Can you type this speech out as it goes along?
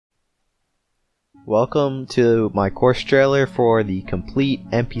Welcome to my course trailer for the complete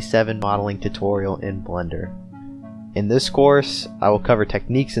MP7 modeling tutorial in Blender. In this course, I will cover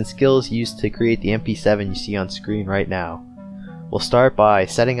techniques and skills used to create the MP7 you see on screen right now. We'll start by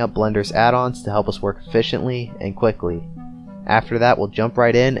setting up Blender's add-ons to help us work efficiently and quickly. After that, we'll jump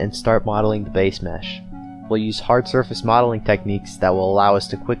right in and start modeling the base mesh. We'll use hard surface modeling techniques that will allow us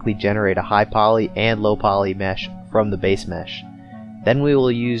to quickly generate a high poly and low poly mesh from the base mesh. Then we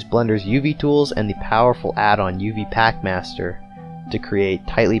will use Blender's UV tools and the powerful add-on UV Pack Master to create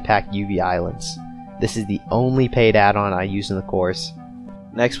tightly packed UV islands. This is the only paid add-on I use in the course.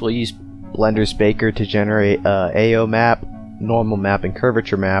 Next we'll use Blender's Baker to generate a AO map, normal map, and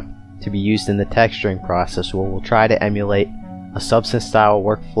curvature map to be used in the texturing process, where we'll try to emulate a substance style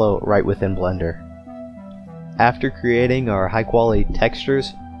workflow right within Blender. After creating our high quality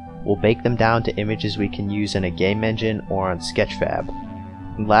textures, we'll bake them down to images we can use in a game engine or on Sketchfab.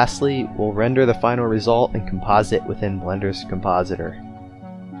 And lastly, we'll render the final result and composite within Blender's Compositor.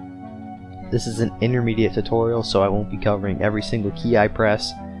 This is an intermediate tutorial, so I won't be covering every single key I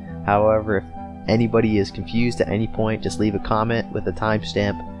press. However, if anybody is confused at any point, just leave a comment with a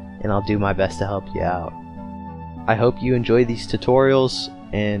timestamp and I'll do my best to help you out. I hope you enjoy these tutorials,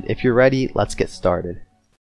 and if you're ready, let's get started.